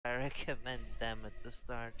recommend them at the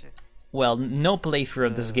start. Well, no playthrough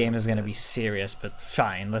of this game is gonna be serious, but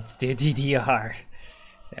fine, let's do DDR.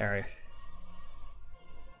 There.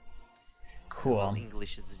 Cool. Well,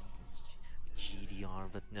 English is GDR,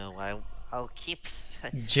 but no, I'll keep.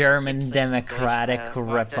 German Democratic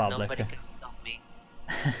Republic. Nobody can stop me.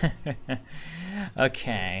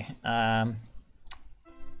 Okay.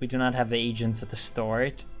 We do not have agents at the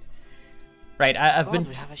start. Right, I've been.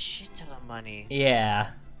 We have a shit ton of money.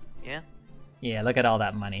 Yeah. Yeah. Yeah. Look at all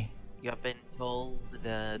that money. You have been told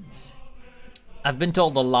that. I've been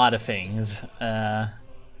told a lot of things. Oh,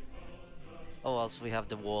 also we have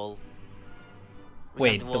the wall.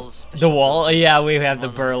 Wait, the wall? Yeah, we have the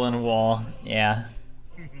Berlin Wall. Yeah.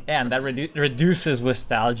 Yeah, and that reduces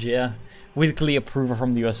Ostalgie. Weekly approval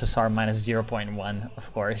from the USSR minus 0.1,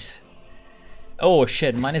 of course. Oh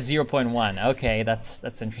shit, minus 0.1. Okay,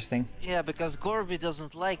 that's interesting. Yeah, because Gorby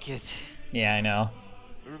doesn't like it. Yeah, I know.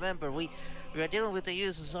 Remember, we are dealing with a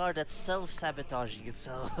USSR that's self-sabotaging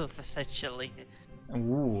itself, essentially.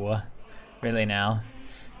 Ooh, really now?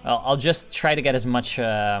 Well, I'll just try to get as much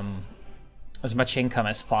income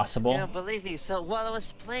as possible. Yeah, believe me. So while I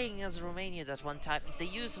was playing as Romania that one time, the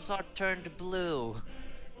USSR turned blue.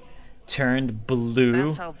 Turned blue?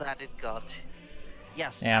 That's how bad it got.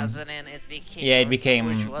 Yes, yeah. as in it became. Yeah, it became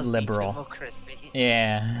liberal. Democracy.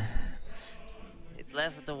 Yeah. It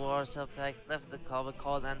left the Warsaw Pact, left the Common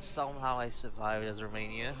Code, and somehow I survived as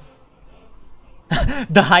Romania.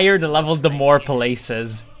 The higher the level, the more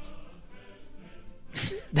places.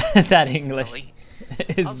 That English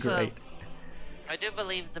is also, great. I do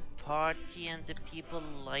believe the party and the people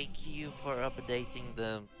like you for updating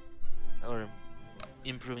or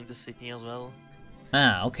improving the city as well.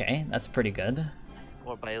 Ah, okay, that's pretty good.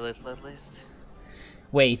 Or by a little at least.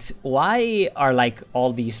 Wait, why are like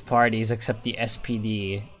all these parties except the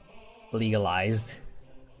SPD legalized?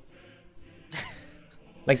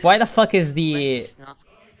 Like, why the fuck is the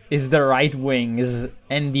right wing's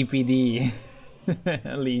NDPD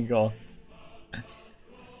legal?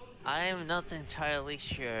 I'm not entirely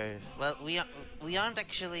sure. Well, we aren't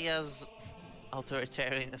actually as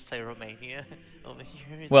authoritarian as say Romania over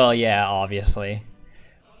here. Well, yeah, obviously.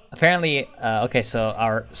 Apparently, okay, so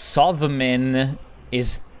our Sovmin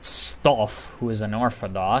is Stoff, who is an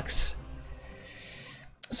Orthodox.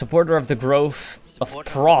 Supporter of the growth of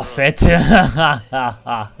profit.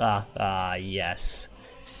 Yes.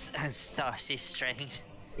 And Stasi strength.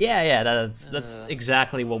 Yeah, that's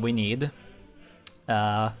exactly what we need.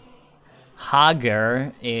 Hager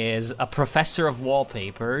is a professor of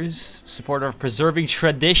wallpapers, supporter of preserving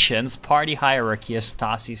traditions, party hierarchy, as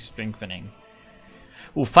Stasi strengthening.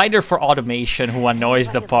 Ooh, fighter for automation who annoys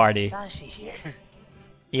the party.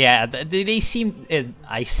 Yeah, they seem.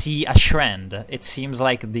 I see a trend. It seems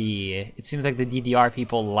like the DDR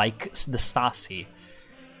people like the Stasi.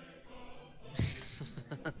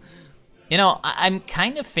 You know, I'm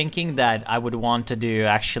kind of thinking that I would want to do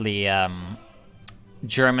actually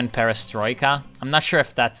German perestroika. I'm not sure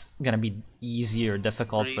if that's gonna be easy or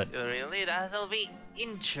difficult, but really, that'll be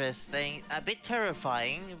interesting. A bit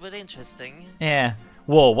terrifying, but interesting. Yeah.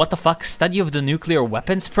 Whoa, what the fuck? Study of the nuclear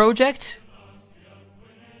weapons project?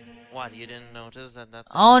 What, you didn't notice that?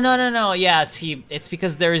 Oh, no. Yeah, see, it's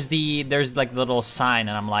because there's like the little sign,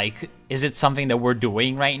 and I'm like, is it something that we're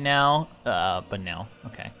doing right now? But no.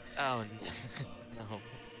 Okay. Oh, no.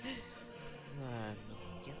 Not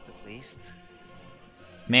yet, at least.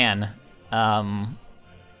 Man,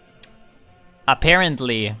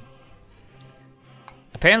 apparently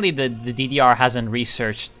the DDR hasn't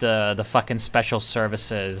researched the fucking special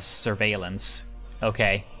services surveillance.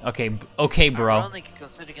 Okay, bro. Ironic,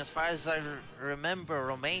 considering as far as I remember,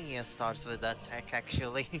 Romania starts with that tech,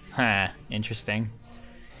 actually. Huh, interesting.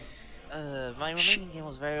 My Romanian game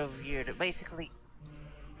was very weird. Basically,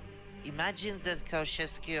 imagine that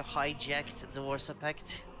Ceausescu hijacked the Warsaw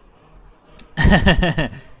Pact.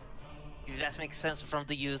 If that makes sense from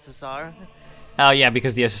the USSR. Oh yeah,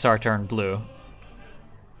 because the USSR turned blue.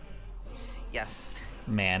 Yes.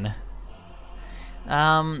 Man.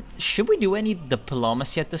 Should we do any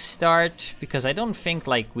diplomacy at the start? Because I don't think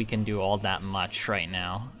like we can do all that much right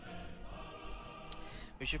now.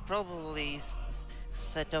 We should probably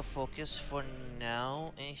set a focus for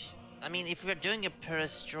now. I mean, if we're doing a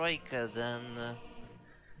perestroika, then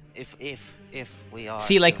if we are.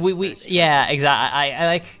 See, like we yeah,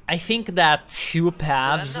 exactly. I think that two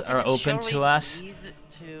paths are open to us.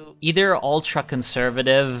 Either ultra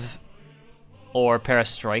conservative or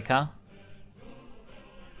perestroika.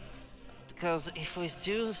 Because if we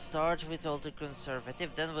do start with ultra conservative,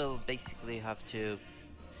 then we'll basically have to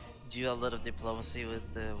do a lot of diplomacy with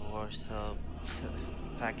the Warsaw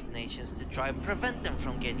pact nations to try and prevent them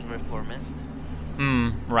from getting reformist.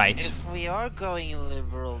 Right. If we are going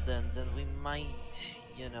liberal, then we might,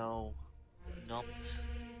 you know, not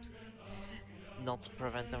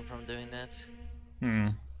prevent them from doing that.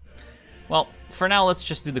 Well, for now, let's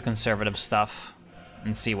just do the conservative stuff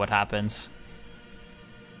and see what happens.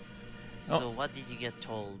 So what did you get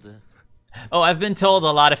told? Oh, I've been told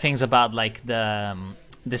a lot of things about like the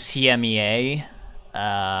CMEA,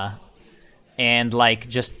 and like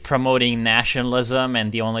just promoting nationalism,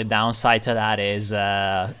 and the only downside to that is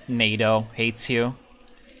NATO hates you.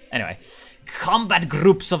 Anyway, combat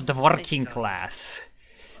groups of the working class.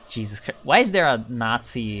 Jesus Christ, why is there a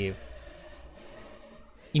Nazi?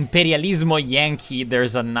 Imperialismo Yankee,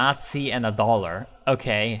 there's a Nazi and a dollar.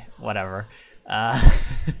 Okay, whatever. I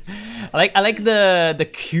like the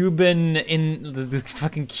Cuban in the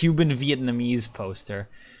fucking Cuban Vietnamese poster.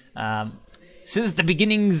 Since the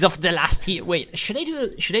beginnings of the last year. Wait, should I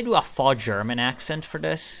do a faux German accent for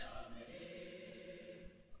this?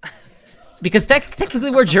 Because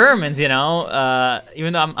technically we're Germans, you know.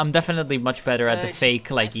 Even though I'm definitely much better at the fake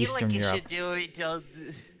like Eastern Europe.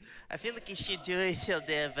 I feel like you should do it on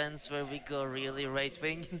the events where we go really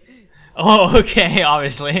right-wing. Oh, okay,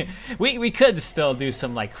 obviously. We could still do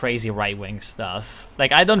some, like, crazy right-wing stuff.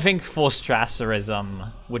 Like, I don't think full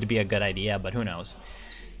Strasserism would be a good idea, but who knows.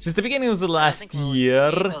 Since the beginning of the last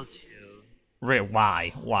year...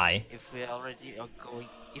 Why? Why? If we already are going...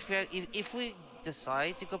 If we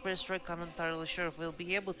decide to go perestroika, I'm not entirely sure if we'll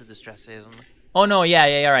be able to do Strasserism. Oh, no, yeah,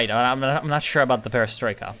 you're right. I'm not sure about the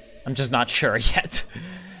perestroika. I'm just not sure yet.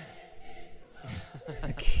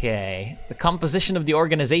 Okay. The composition of the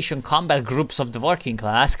organization Combat Groups of the Working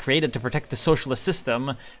Class, created to protect the socialist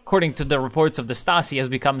system, according to the reports of the Stasi, has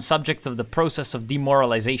become subjects of the process of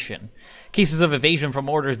demoralization. Cases of evasion from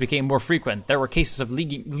orders became more frequent. There were cases of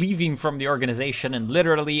leaving from the organization, and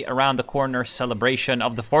literally around the corner celebration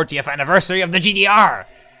of the 40th anniversary of the GDR.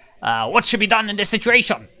 What should be done in this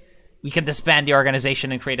situation? We can disband the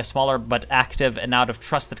organization and create a smaller but active and out of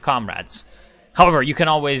trusted comrades. However, you can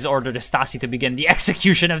always order the Stasi to begin the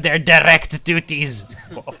execution of their direct duties,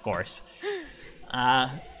 of course.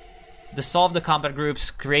 Dissolve the combat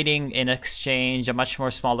groups, creating in exchange a much more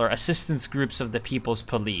smaller assistance groups of the People's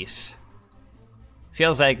Police.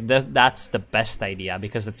 Feels like that's the best idea,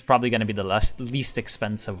 because it's probably going to be the least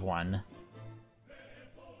expensive one.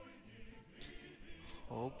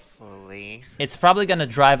 Hopefully. It's probably gonna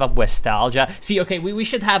drive up Ostalgie. See, okay, we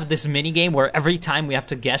should have this mini game where every time we have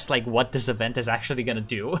to guess like what this event is actually gonna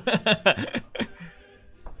do.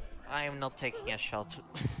 I am not taking a shot.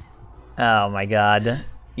 Oh my god.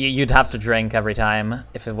 You'd have to drink every time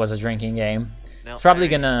if it was a drinking game. No, it's probably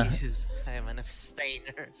gonna... I am an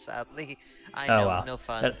abstainer, sadly. I oh, know, wow. no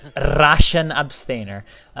fun. Russian abstainer.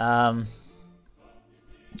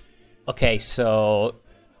 Okay, so...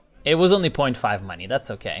 It was only 0.5 money,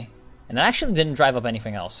 that's okay. And it actually didn't drive up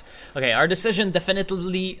anything else. Okay, our decision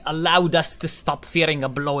definitively allowed us to stop fearing a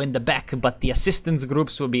blow in the back, but the assistance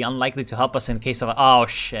groups will be unlikely to help us in case of... Oh,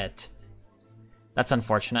 shit. That's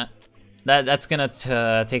unfortunate. That's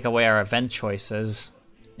gonna take away our event choices,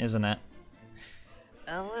 isn't it?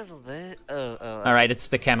 A little bit. Oh. Alright, it's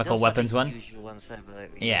the chemical weapons one. Usual ones, I believe.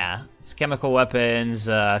 Yeah, it's chemical weapons,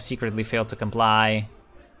 secretly failed to comply.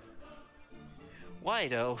 Why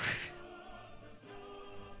though?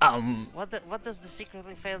 What does the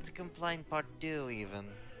secretly fail to comply part do even?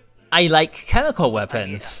 I like chemical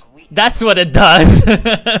weapons. That's what it does.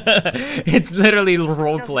 It's literally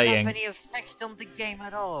role playing. It doesn't have any effect on the game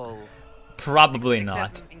at all. Probably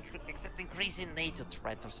not. Except increasing NATO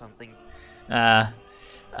threat or something.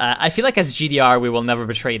 I feel like as GDR we will never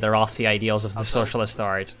betray the lofty ideals of the socialist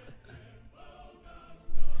art.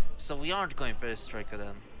 So we aren't going perestroika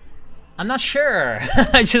then? I'm not sure.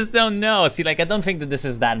 I just don't know. See, like, I don't think that this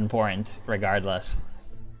is that important, regardless.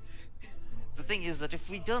 The thing is that if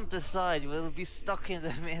we don't decide, we'll be stuck in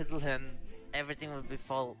the middle and everything will be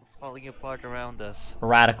falling apart around us.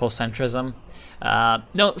 Radical centrism.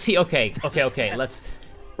 No, see, okay, let's...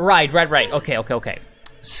 Right, okay.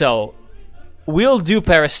 So, we'll do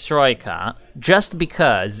perestroika just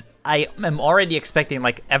because I am already expecting,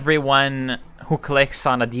 like, everyone who clicks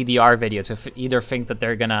on a DDR video to either think that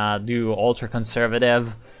they're gonna do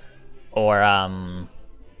ultra-conservative or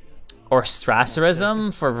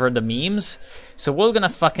Strasserism for the memes. So we're gonna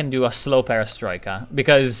fucking do a slow perestroika,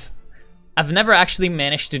 because I've never actually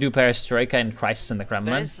managed to do perestroika in Crisis in the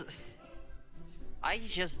Kremlin. I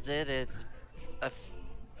just did it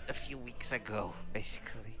a few weeks ago,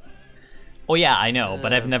 basically. Oh yeah, I know,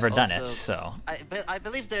 but I've never done it, so... I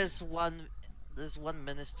believe there's one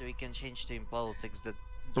minister we can change to in politics that...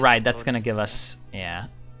 Right, that's gonna give us... Yeah.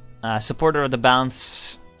 Supporter of the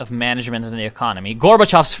balance of management in the economy.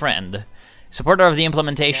 Gorbachev's friend. Supporter of the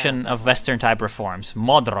implementation of Western-type reforms.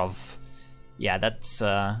 Modrov. Yeah, that's...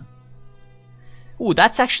 Ooh,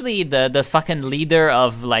 that's actually the fucking leader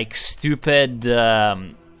of, like, stupid,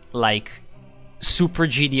 like, Super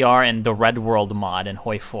GDR and the Red World mod in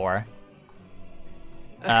Hoi 4.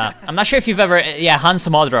 I'm not sure if you've ever... Yeah, Hans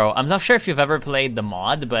Modro. I'm not sure if you've ever played the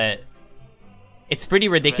mod, but... It's pretty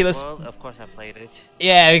ridiculous. Red World, of course I played it.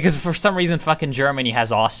 Yeah, because for some reason fucking Germany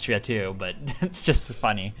has Austria too, but it's just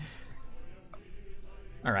funny.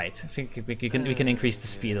 Alright, I think we can increase the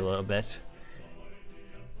speed a little bit.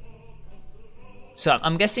 So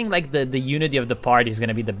I'm guessing like the unity of the party is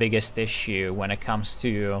gonna be the biggest issue when it comes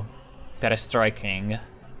to perestroiking.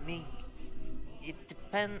 It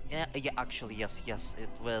depends. Yeah, actually, yes, it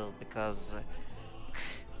will, because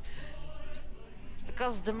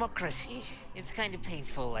democracy, it's kind of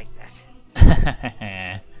painful like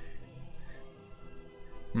that.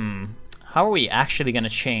 How are we actually gonna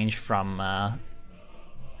change from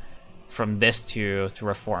this to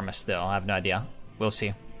reformist still? I have no idea. We'll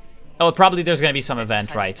see. Oh, probably there's gonna be some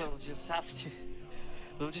event, right?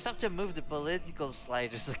 We'll just have to move the political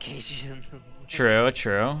sliders occasionally. True.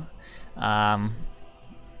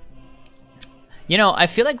 You know, I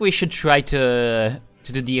feel like we should try to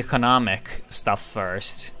do the economic stuff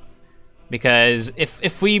first, because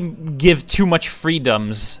if we give too much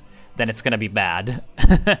freedoms, then it's gonna be bad.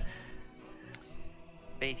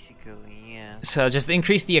 Basically, yeah. So just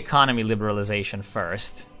increase the economy liberalization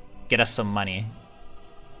first. Get us some money.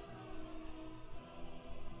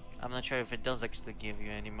 I'm not sure if it does actually give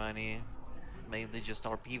you any money. Mainly just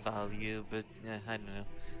RP value, but I don't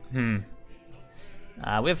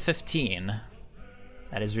know. We have 15.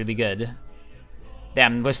 That is really good.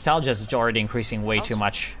 Damn, Ostalgie is already increasing way too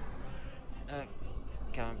much.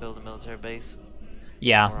 Can we build a military base?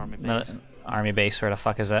 Yeah, or army base? Army base, where the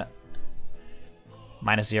fuck is it?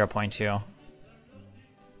 Minus 0.2.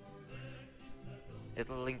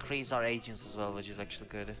 It'll increase our agents as well, which is actually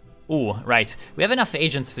good. Ooh, right. We have enough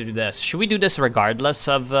agents to do this. Should we do this regardless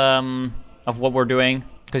of what we're doing?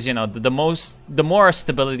 Because, you know, the more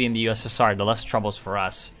stability in the USSR, the less troubles for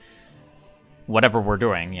us. Whatever we're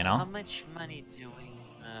doing, you know? How much money do we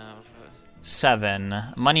have?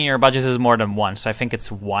 7. Money in your budget is more than 1, so I think it's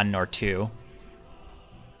 1 or 2.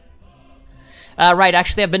 Right,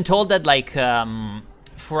 actually I've been told that, like,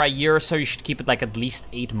 for a year or so you should keep it, like, at least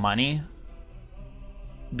 8 money.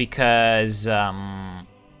 Because,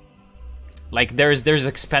 like, there's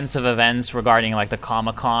expensive events regarding, like, the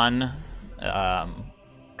Comic-Con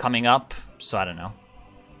coming up, so I don't know.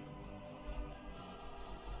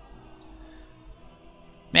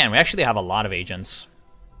 Man, we actually have a lot of agents.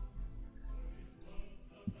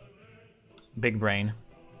 Big brain.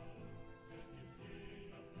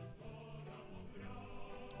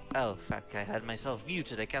 Oh, fuck, I had myself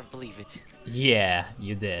muted, I can't believe it. Yeah,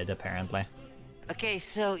 you did, apparently. Okay,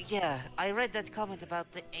 so, yeah, I read that comment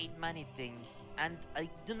about the 8 money thing, and I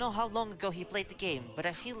don't know how long ago he played the game, but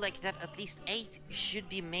I feel like that at least 8 should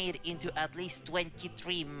be made into at least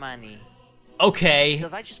 23 money. Okay.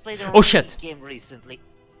 Because I just played a oh shit game recently.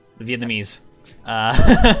 The Vietnamese.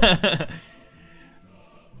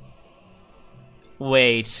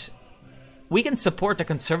 Wait. We can support the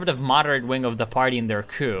conservative moderate wing of the party in their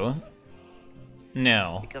coup.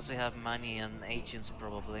 No. Because we have money and agents,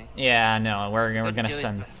 probably. Yeah, no, we're gonna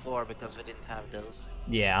send. Before because we didn't have those.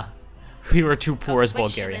 Yeah, we were too poor as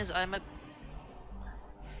Bulgaria. Is, I'm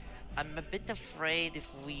a bit afraid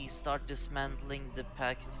if we start dismantling the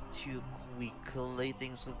pact too quickly,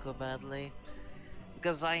 things will go badly.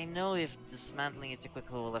 Because I know if dismantling it too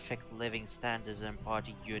quickly will affect living standards and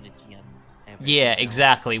party unity and everything. Yeah,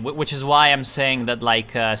 exactly. Which is why I'm saying that,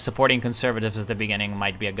 like, supporting conservatives at the beginning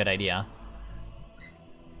might be a good idea.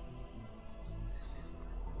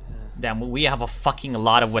 Damn, we have a fucking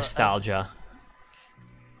lot of Ostalgie.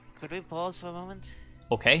 Could we pause for a moment?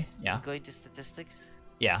 Okay, yeah. Go into statistics?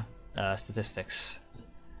 Yeah, statistics.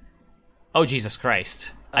 Oh, Jesus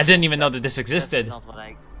Christ. I didn't even know that this existed. That's not what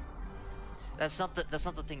I... That's not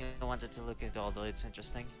the thing I wanted to look at, although it's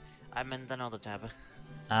interesting. I meant another tab.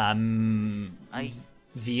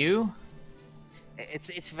 View?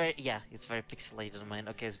 It's very, yeah, it's very pixelated on mine.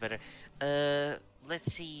 Okay, it's better.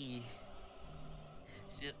 Let's see.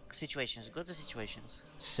 Situations. Go to situations.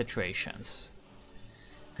 Situations.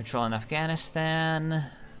 Control in Afghanistan.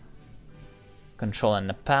 Control in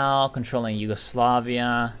Nepal. Control in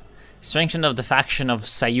Yugoslavia. Strengthening of the faction of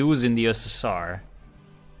Soyuz in the USSR.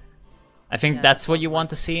 I think that's what you want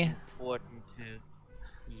to see. Important to,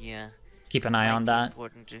 yeah. Let's keep an eye on that.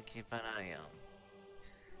 Important to keep an eye on.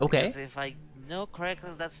 Okay. Because if I know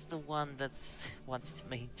correctly, that's the one that wants to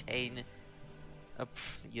maintain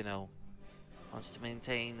wants to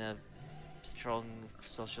maintain a strong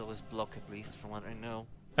socialist bloc, at least from what I know.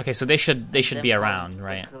 Okay, so they should be Them around, falling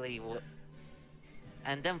right? quickly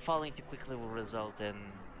and them falling too quickly will result in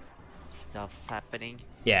stuff happening.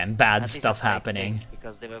 Yeah, and bad At least stuff that's what I happening. think,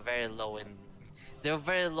 because they were very low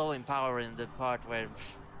in power in the part where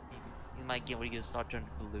in my game where you start turning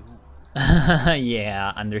blue.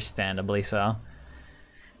 Yeah, understandably so.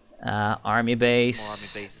 Army base. More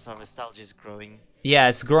army bases. Our nostalgia is growing. Yeah,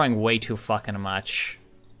 it's growing way too fucking much.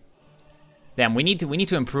 Damn, we need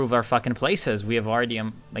to improve our fucking places. We have already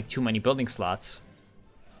like too many building slots.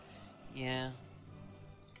 Yeah.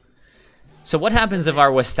 So what happens if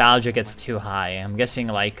our nostalgia gets too high? I'm guessing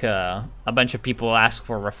like a bunch of people ask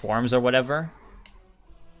for reforms or whatever.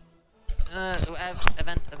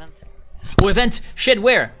 Event. Oh, event! Shit,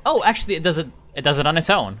 where? Oh, actually, it does it on its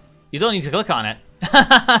own. You don't need to click on it.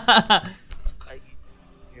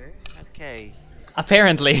 Okay.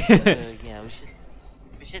 Apparently. Yeah,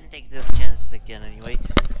 we shouldn't take those chances again anyway.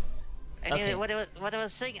 Anyway, Okay. what I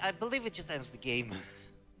was saying, I believe it just ends the game.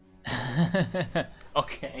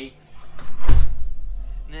 Okay.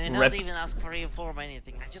 Not even ask for reform or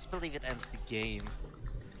anything. I just believe it ends the game.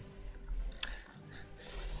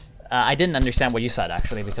 I didn't understand what you said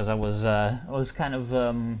actually, because I was kind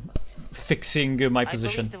of fixing my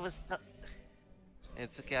position.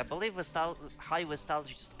 It's okay. I believe high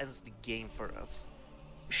nostalgia just ends the game for us.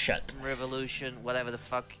 Shut. Revolution, whatever the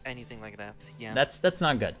fuck, anything like that. Yeah. That's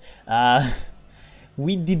not good.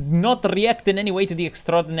 We did not react in any way to the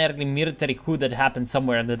extraordinarily military coup that happened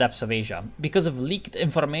somewhere in the depths of Asia. Because of leaked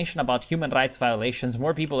information about human rights violations,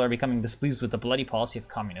 more people are becoming displeased with the bloody policy of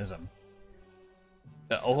communism.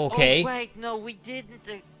 Okay. Oh wait, no, we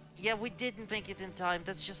didn't. Yeah, we didn't make it in time.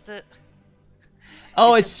 That's just a.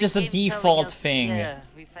 Oh, it's just a the game default telling us, thing. Yeah,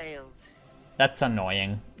 we failed. That's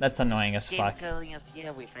annoying. That's annoying as Game fuck. telling us,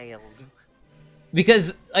 yeah, we failed.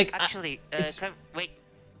 Because, like, Actually, it's... wait,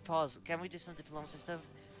 pause. Can we do some diplomacy stuff?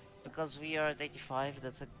 Because we are at 85.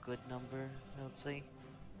 That's a good number, I would say.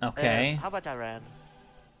 Okay. How about Iran?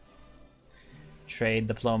 Trade,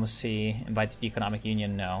 diplomacy, invite to the economic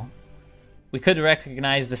union, no. We could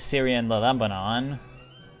recognize the Syria and the Lebanon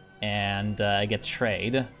and get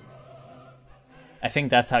trade. I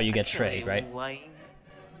think that's how you get trade, right?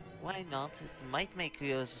 Why not? It might make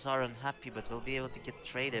USSR unhappy, but we'll be able to get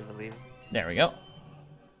trade, I believe. There we go.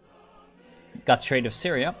 Got trade of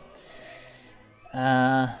Syria.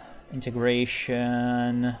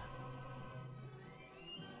 Integration.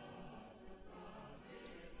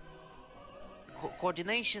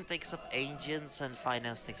 Coordination takes up agents and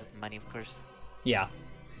finance takes up money, of course. Yeah.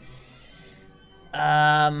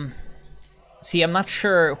 See, I'm not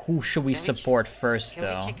sure who should we support first,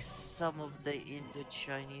 though. Can we check some of the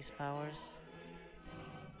Indo-Chinese powers?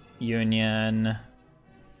 Union.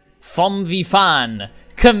 Phom Vifan.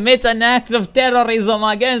 Commit an act of terrorism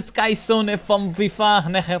against Kaisone Phom Vifan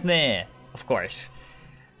Necherne. Of course.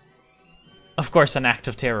 Of course, an act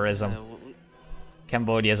of terrorism.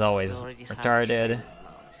 Cambodia is always retarded.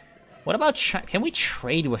 What about China? Can we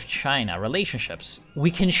trade with China? Relationships. We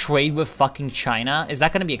can trade with fucking China? Is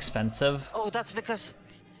that gonna be expensive? Oh, that's because...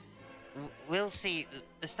 We'll see.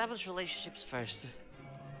 Establish relationships first.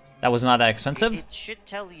 That was not that expensive? It should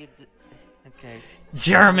tell you... Okay.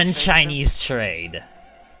 German-Chinese trade.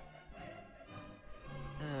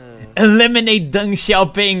 Eliminate Deng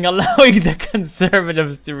Xiaoping, allowing the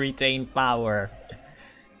conservatives to retain power.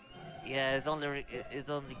 Yeah, it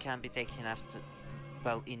only can be taken after...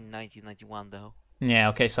 Well, in 1991, though. Yeah,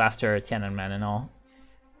 okay, so after Tiananmen and all.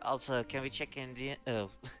 Also, can we check India? Oh.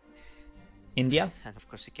 India? And of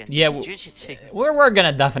course you can. Yeah, we're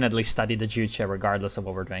gonna definitely study the Juche regardless of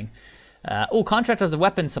what we're doing. Oh, contract of the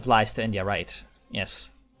weapon supplies to India, right. Yes.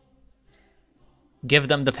 Give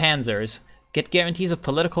them the panzers. Get guarantees of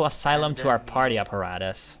political asylum to our party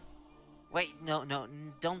apparatus. Wait, no,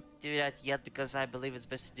 don't do that yet, because I believe it's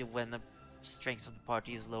best to do when the strength of the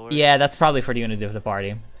party is lower. Yeah, that's probably for the unity of the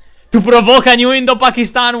party. To provoke a new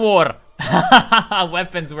Indo-Pakistan war!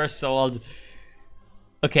 Weapons were sold.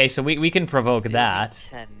 Okay, so we can provoke that.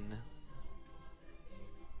 10.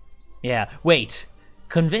 Yeah, wait.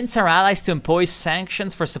 Convince our allies to impose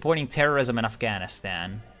sanctions for supporting terrorism in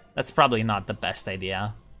Afghanistan. That's probably not the best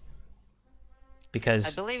idea.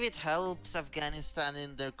 Because... I believe it helps Afghanistan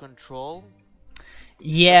in their control.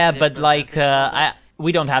 Yeah, but like,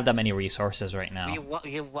 we don't have that many resources right now. We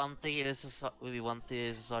want the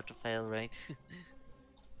USSR to fail, right?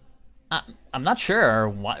 I'm not sure.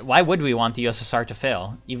 Why would we want the USSR to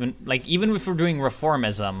fail? Even if we're doing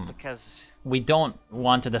reformism, Because we don't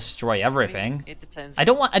want to destroy everything. I mean, it depends. I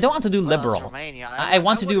don't want to do Well, liberal. Romania, I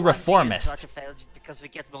want to would do want the USSR reformist. to fail just because we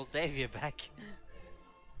get Moldavia back.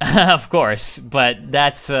 Of course, but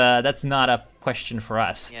that's not a question for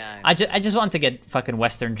us. Yeah, I just want to get fucking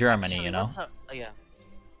Western Germany, Actually, you know. yeah.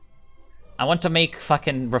 I want to make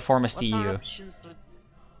fucking reformist What's our EU. options with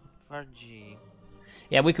RG?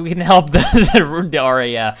 Yeah, we can help the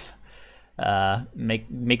RAF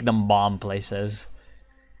make them bomb places.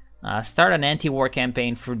 Start an anti-war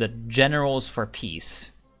campaign through the Generals for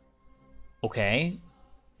Peace. Okay.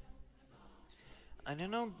 I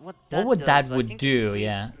don't know what would does. that I would think do, it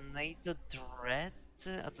yeah. NATO threat,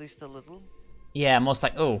 at least a little. Yeah, most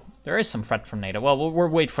like. Oh, there is some threat from NATO. Well, we'll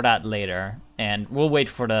wait for that later, and we'll wait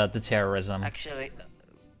for the terrorism. Actually,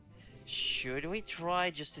 should we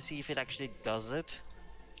try just to see if it actually does it?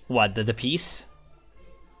 What, the peace?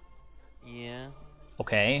 Yeah.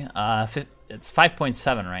 Okay. It's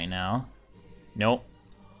 5.7 right now. Nope.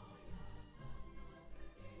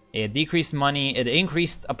 It decreased money. It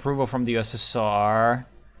increased approval from the USSR,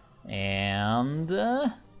 and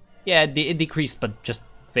yeah, it decreased, but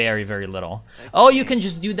just very, very little. Okay. Oh, you can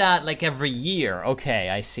just do that like every year. Okay,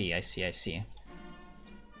 I see.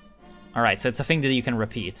 All right, so it's a thing that you can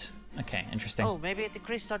repeat. Okay, interesting. Oh, maybe it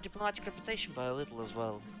decreased our diplomatic reputation by a little as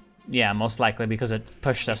well. Yeah, most likely because it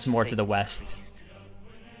pushed us more to the west.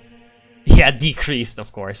 Decreased. Yeah, decreased,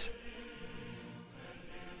 of course.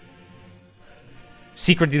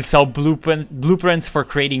 Secretly sell blueprints for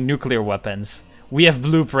creating nuclear weapons. We have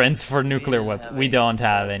blueprints for nuclear weapons. We don't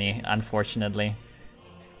have any, unfortunately.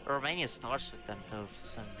 Romania starts with them though, for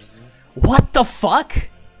some reason. What the fuck?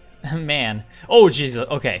 Man. Oh, Jesus.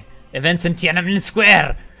 Okay. Events in Tiananmen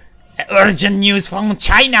Square. Urgent news from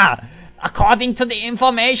China. According to the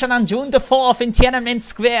information on June the 4th in Tiananmen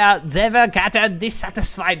Square, they were gathered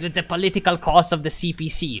dissatisfied with the political course of the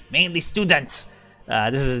CPC, mainly students.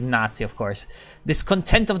 This is Nazi, of course.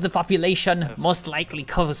 Discontent of the population most likely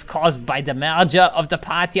was caused by the merger of the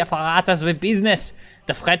party apparatus with business,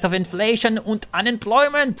 the threat of inflation and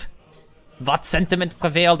unemployment. What sentiment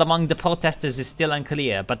prevailed among the protesters is still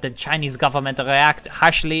unclear, but the Chinese government reacted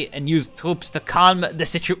harshly and used troops to calm the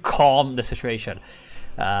situation.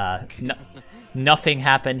 Nothing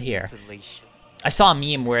happened here. I saw a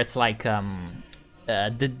meme where it's like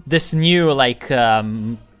this new like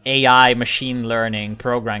AI machine learning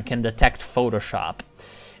program can detect Photoshop,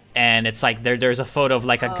 and it's like there's a photo of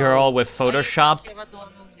like a girl with Photoshop.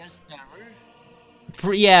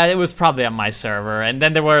 Yeah, it was probably on my server, and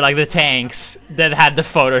then there were like the tanks that had the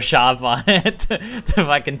Photoshop on it, the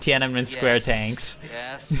fucking Tiananmen Square tanks.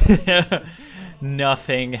 Yes.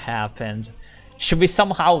 Nothing happened. Should we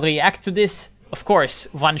somehow react to this? Of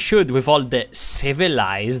course, one should, with all the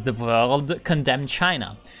civilized world, condemn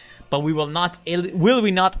China. But we will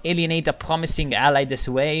we not alienate a promising ally this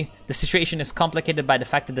way? The situation is complicated by the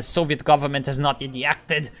fact that the Soviet government has not yet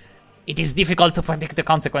acted. It is difficult to predict the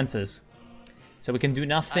consequences. So we can do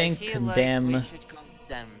nothing, condemn. Like we should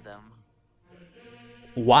condemn them.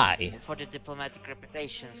 Why? For the diplomatic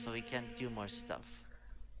reputation, so we can do more stuff.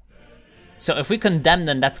 So if we condemn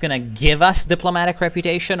them, that's gonna give us diplomatic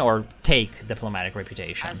reputation or take diplomatic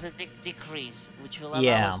reputation? As a decrease, which will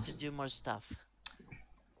allow us to do more stuff.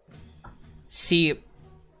 See,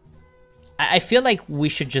 I feel like we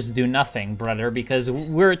should just do nothing, brother, because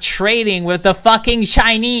we're trading with the fucking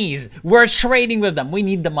Chinese. We're trading with them. We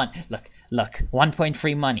need the money. Look,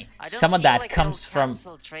 1.3 money. Some of that comes from.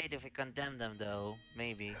 Trade if we condemn them, though.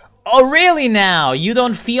 Maybe. Oh, really? Now you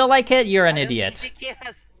don't feel like it? You're an idiot.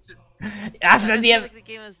 After the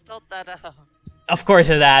game has thought that out. Of course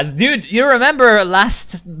it has. Dude, you remember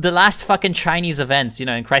the last fucking Chinese events, you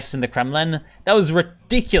know, in Crisis in the Kremlin? That was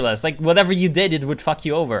ridiculous. Like, whatever you did, it would fuck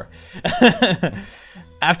you over.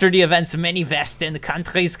 After the events, many Western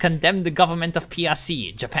countries condemned the government of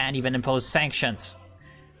PRC. Japan even imposed sanctions.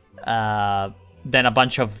 Then a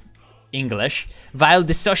bunch of English. While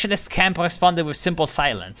the socialist camp responded with simple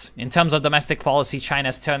silence. In terms of domestic policy, China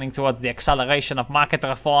is turning towards the acceleration of market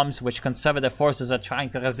reforms, which conservative forces are trying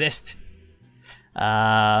to resist.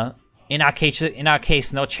 In our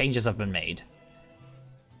case, no changes have been made.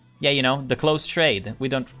 Yeah, you know, the closed trade. We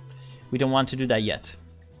don't want to do that yet.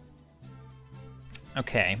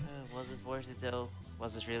 Okay. Was it worth it though?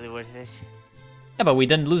 Was it really worth it? Yeah, but we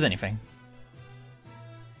didn't lose anything.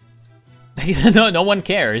 No one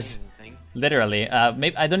cares. Literally.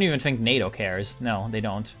 Maybe I don't even think NATO cares. No, they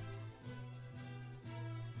don't.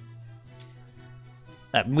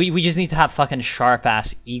 We just need to have fucking sharp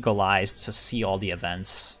ass eagle eyes to see all the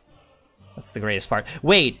events. That's the greatest part.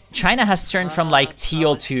 Wait, China has turned from like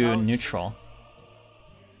teal to neutral.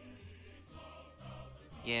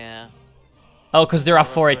 Yeah. Oh, because they're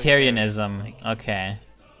authoritarianism. Okay.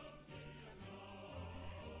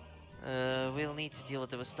 We'll need to deal with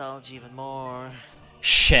the Ostalgie even more.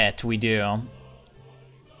 Shit, we do.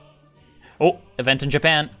 Oh, event in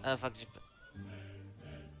Japan. Fuck Japan.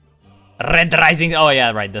 Red Rising. Oh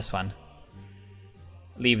yeah, right, this one.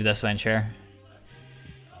 Leave this venture.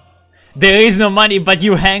 There is no money, but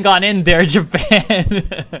you hang on in there, Japan.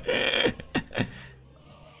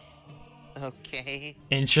 Okay.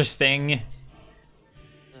 Interesting.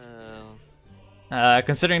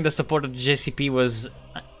 Considering the support of the JCP was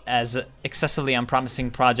as excessively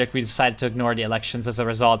unpromising project, we decided to ignore the elections as a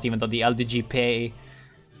result, even though the LDPJ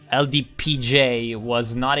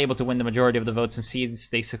was not able to win the majority of the votes and seats.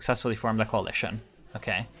 They successfully formed a coalition.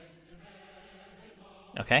 Okay.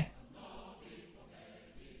 Okay.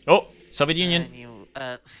 Oh, Soviet Union.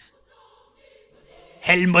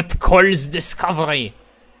 Helmut Kohl's discovery.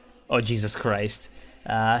 Oh, Jesus Christ.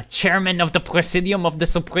 Chairman of the Presidium of the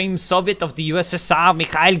Supreme Soviet of the USSR,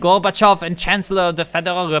 Mikhail Gorbachev, and Chancellor of the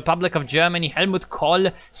Federal Republic of Germany, Helmut Kohl,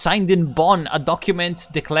 signed in Bonn a document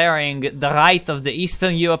declaring the right of the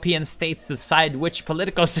Eastern European states to decide which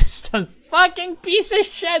political systems. Fucking piece of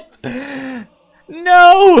shit!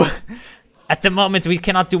 No! At the moment, we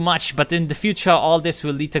cannot do much, but in the future, all this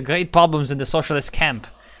will lead to great problems in the socialist camp.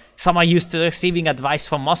 Some are used to receiving advice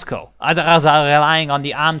from Moscow, others are relying on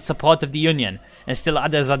the armed support of the Union, and still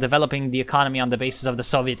others are developing the economy on the basis of the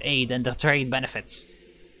Soviet aid and the trade benefits.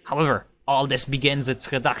 However, all this begins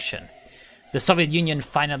its reduction. The Soviet Union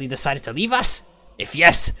finally decided to leave us? If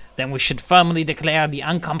yes, then we should firmly declare the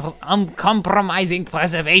uncompromising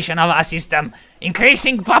preservation of our system,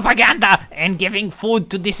 increasing propaganda, and giving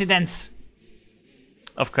food to dissidents.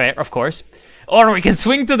 Of course. Or we can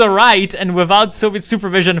swing to the right and without Soviet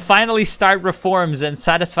supervision finally start reforms and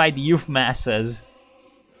satisfy the youth masses.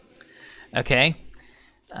 Okay.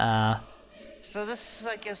 So this is,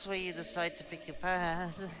 I guess, where you decide to pick your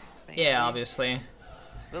path. Maybe. Yeah, obviously.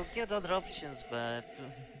 We'll get other options, but...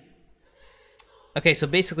 Okay, so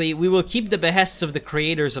basically, we will keep the behests of the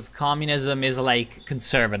creators of communism is like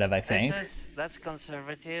conservative, I think. That's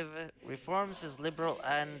conservative. Reforms is liberal,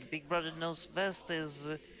 and Big Brother Knows Best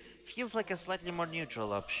is... feels like a slightly more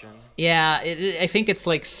neutral option. Yeah, I think it's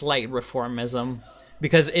like slight reformism.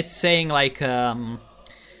 Because it's saying like,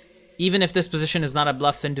 even if this position is not a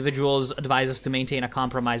bluff, individuals advise us to maintain a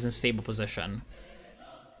compromised and stable position.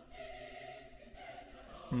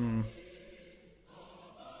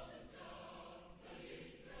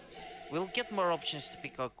 We'll get more options to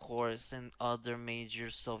pick our course in other major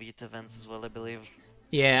Soviet events as well, I believe.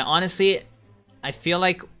 Yeah, honestly, I feel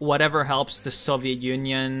like whatever helps the Soviet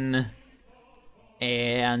Union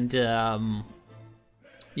and,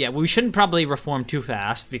 yeah, we shouldn't probably reform too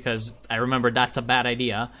fast because I remember that's a bad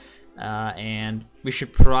idea, and we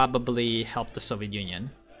should probably help the Soviet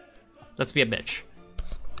Union. Let's be a bitch.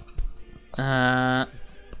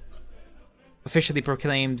 Officially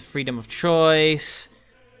proclaimed freedom of choice.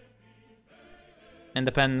 And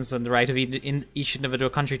depends on the right of each individual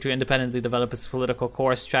country to independently develop its political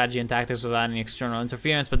course, strategy, and tactics without any external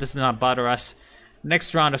interference, but this does not bother us.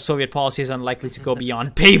 Next round of Soviet policy is unlikely to go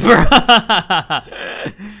beyond paper.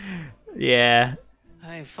 Yeah.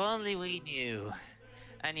 If only we knew.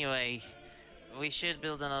 Anyway, we should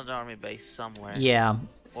build another army base somewhere. Yeah.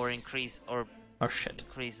 Or increase, or shit.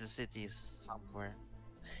 Increase the cities somewhere.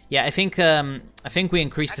 Yeah, I think we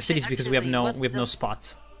increase the cities because we have no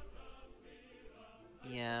spots.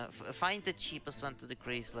 Yeah, find the cheapest one to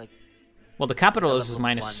decrease, like... Well, the capital is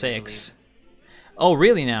 -6. Oh,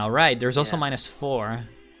 really now? Right, there's also -4.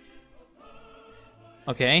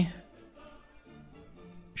 Okay.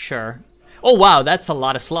 Sure. Oh, wow, that's a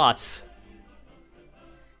lot of slots.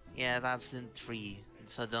 Yeah, that's in 3,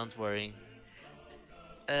 so don't worry.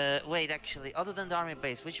 Wait, actually, other than the army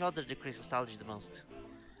base, which other decrease Ostalgie the most?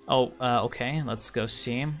 Oh, okay, let's go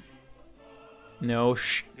see. No,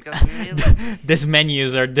 because we really... These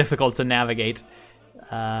menus are difficult to navigate.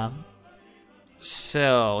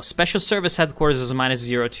 So, Special Service Headquarters is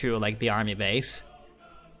 -02, like the army base.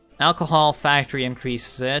 Alcohol Factory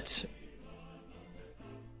increases it.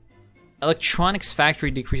 Electronics Factory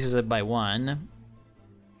decreases it by 1.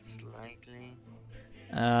 Slightly.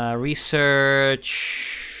 Research...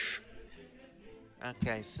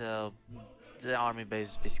 Okay, so... the army base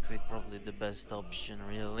is basically probably the best option,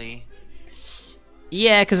 really.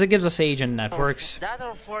 Yeah, because it gives us agent networks. That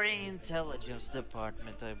or foreign intelligence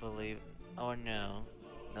department, I believe. Or no?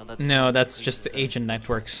 No, that's just agent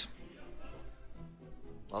networks.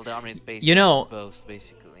 Well, the army base you know, both,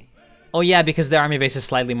 basically. Oh yeah, because the army base is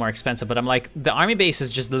slightly more expensive, but I'm like, the army base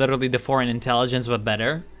is just literally the foreign intelligence, but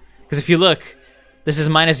better. Because if you look, this is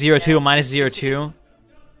 -02, -02,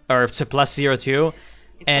 or it's a +02,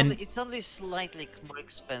 and it's only slightly more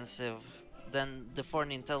expensive than the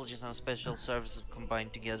foreign intelligence and special services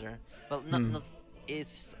combined together. Well, not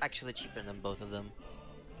it's actually cheaper than both of them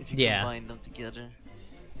if you combine them together.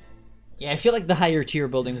 Yeah, I feel like the higher tier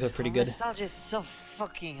buildings are pretty good. Nostalgia is so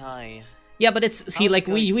fucking high. Yeah, but it's like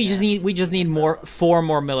we just need 4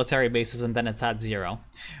 more military bases and then it's at 0.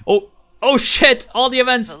 Oh shit! All the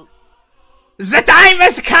events. The time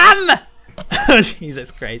has come! Oh,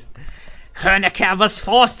 Jesus Christ. Honecker was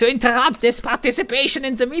forced to interrupt his participation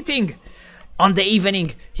in the meeting. On the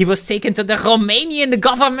evening, he was taken to the Romanian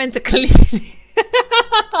government clinic.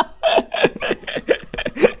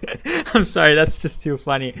 I'm sorry, that's just too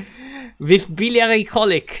funny. With biliary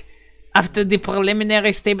colic. After the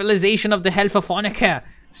preliminary stabilization of the health of Honecker,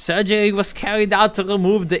 surgery was carried out to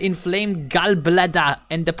remove the inflamed gallbladder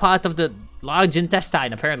and the part of the large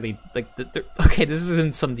intestine. Apparently, like, okay, this is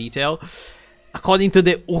in some detail. According to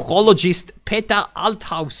the urologist Peter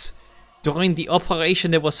Althaus, during the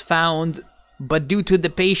operation it was found, but due to the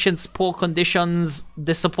patient's poor conditions,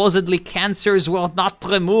 the supposedly cancers were not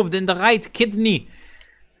removed in the right kidney,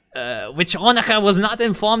 which Honecker was not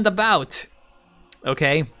informed about.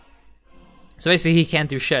 Okay. So basically he can't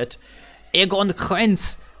do shit. Egon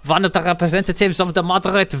Krenz, one of the representatives of the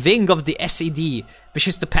moderate wing of the SED,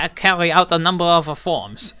 wishes to carry out a number of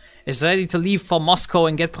reforms, is ready to leave for Moscow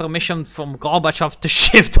and get permission from Gorbachev to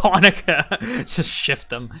shift Honecker, just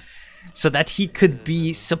shift him, so that he could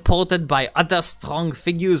be supported by other strong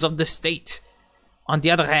figures of the state. On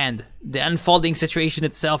the other hand, the unfolding situation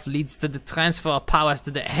itself leads to the transfer of powers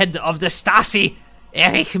to the head of the Stasi,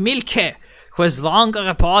 Erich Mielke, who has long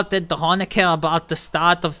reported to Honecker about the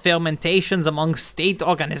start of fermentations among state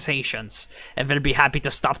organizations, and will be happy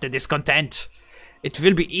to stop the discontent. It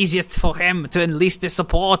will be easiest for him to enlist the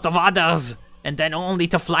support of others, and then only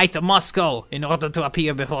to fly to Moscow in order to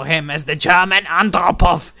appear before him as the German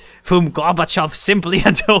Andropov, whom Gorbachev simply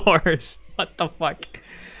adores. What the fuck?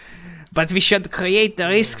 But we should create the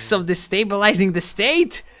risks of destabilizing the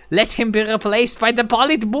state. Let him be replaced by the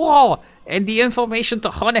Politburo. And the information to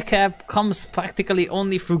Honecker comes practically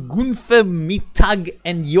only through Gunther Mittag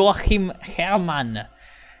and Joachim Hermann.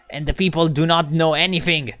 And the people do not know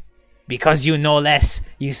anything. Because you know less,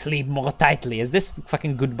 you sleep more tightly. Is this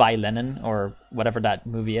fucking Goodbye Lenin? Or whatever that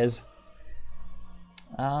movie is?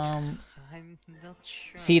 I'm not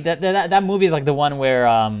sure. See, that movie is like the one where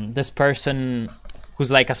this person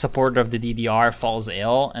who's like a supporter of the DDR falls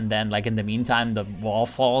ill. And then like in the meantime, the wall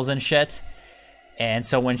falls and shit. And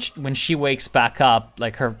so when she wakes back up,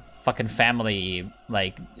 like her fucking family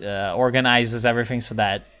like organizes everything so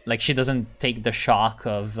that like she doesn't take the shock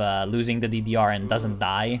of losing the DDR and doesn't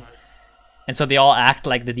die. And so they all act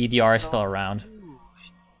like the DDR is still around.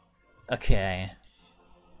 Okay.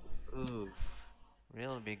 Oof.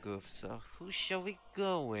 Real big goof. So who shall we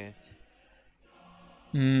go with?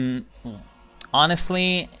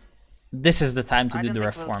 Honestly, this is the time to do the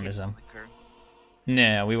reformism.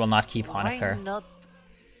 No, we will not keep Honecker. Why not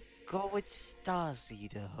go with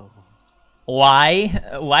Stasi though? Why?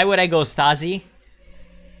 Why would I go Stasi?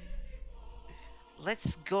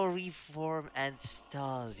 Let's go reform and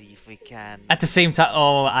Stasi if we can. At the same time,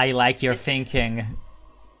 oh, I like your thinking.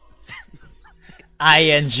 I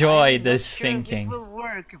enjoy this thinking. It will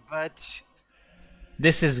work, but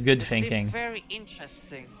this is good thinking. Very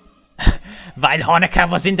interesting. While Honecker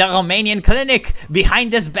was in the Romanian clinic,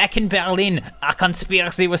 behind his back in Berlin, a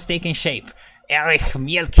conspiracy was taking shape. Erich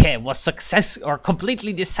Mielke was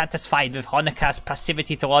completely dissatisfied with Honecker's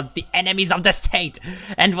passivity towards the enemies of the state,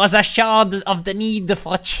 and was assured of the need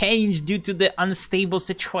for change due to the unstable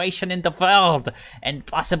situation in the world, and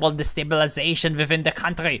possible destabilization within the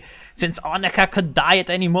country, since Honecker could die at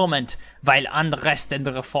any moment, while unrest and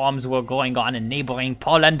reforms were going on in neighboring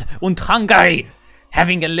Poland and Hungary.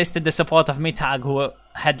 Having enlisted the support of Mittag, who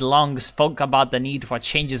had long spoke about the need for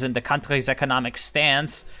changes in the country's economic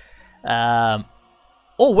stance. Oh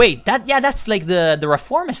wait, that's like the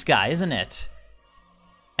reformist guy, isn't it?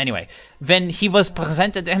 Anyway, when he was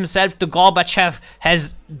presented himself to Gorbachev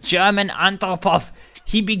as German Andropov,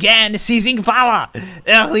 he began seizing power.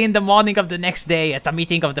 Early in the morning of the next day, at a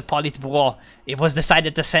meeting of the Politburo, it was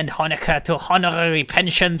decided to send Honecker to honorary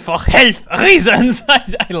pension for health reasons.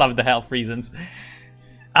 I love the health reasons.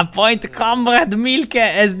 Appoint Comrade Mielke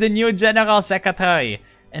as the new general secretary,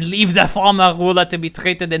 and leave the former ruler to be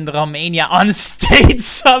treated in Romania on state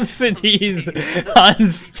subsidies. On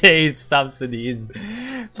state subsidies.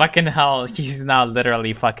 Fucking hell, he's now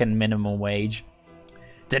literally fucking minimum wage.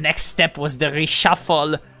 The next step was the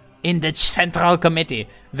reshuffle in the Central Committee,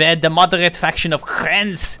 where the moderate faction of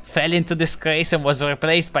Krenz fell into disgrace and was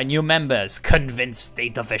replaced by new members, convinced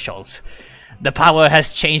state officials. The power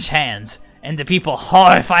has changed hands, and the people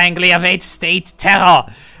horrifyingly await state terror,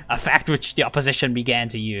 a fact which the opposition began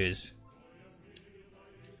to use.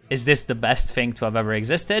 Is this the best thing to have ever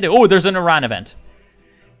existed? Oh, there's an Iran event.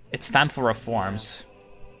 It's time for reforms.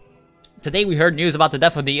 Today we heard news about the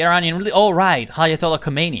death of the Iranian... Oh, right, Ayatollah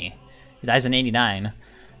Khomeini. He dies in 89.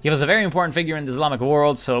 He was a very important figure in the Islamic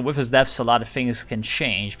world, so with his deaths a lot of things can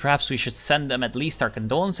change. Perhaps we should send them at least our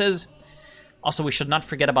condolences. Also, we should not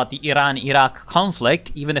forget about the Iran-Iraq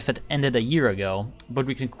conflict, even if it ended a year ago. But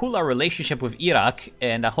we can cool our relationship with Iraq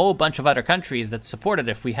and a whole bunch of other countries that supported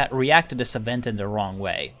if we had reacted to this event in the wrong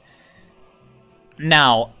way.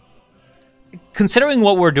 Now, considering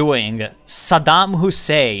what we're doing, Saddam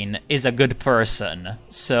Hussein is a good person,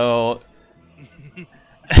 so...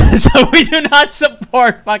 so we do not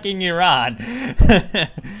support fucking Iran.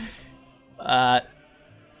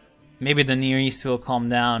 Maybe the Near East will calm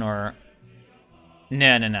down, or...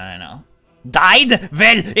 No. Died?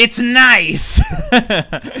 Well, it's nice!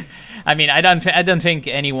 I mean, I don't think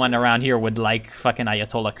anyone around here would like fucking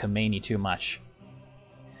Ayatollah Khomeini too much.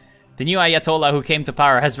 The new Ayatollah who came to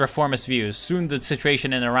power has reformist views. Soon the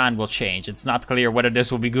situation in Iran will change. It's not clear whether this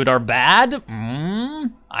will be good or bad.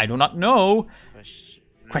 I do not know.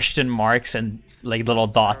 Question marks and like little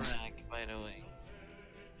dots.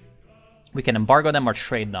 We can embargo them or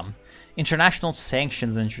trade them. International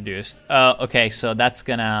sanctions introduced. Okay, so that's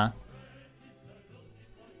gonna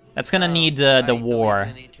need the war.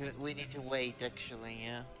 We need to wait, actually,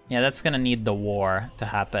 yeah. Yeah, that's gonna need the war to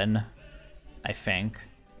happen, I think.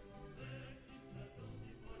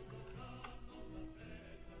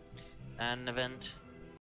 An event.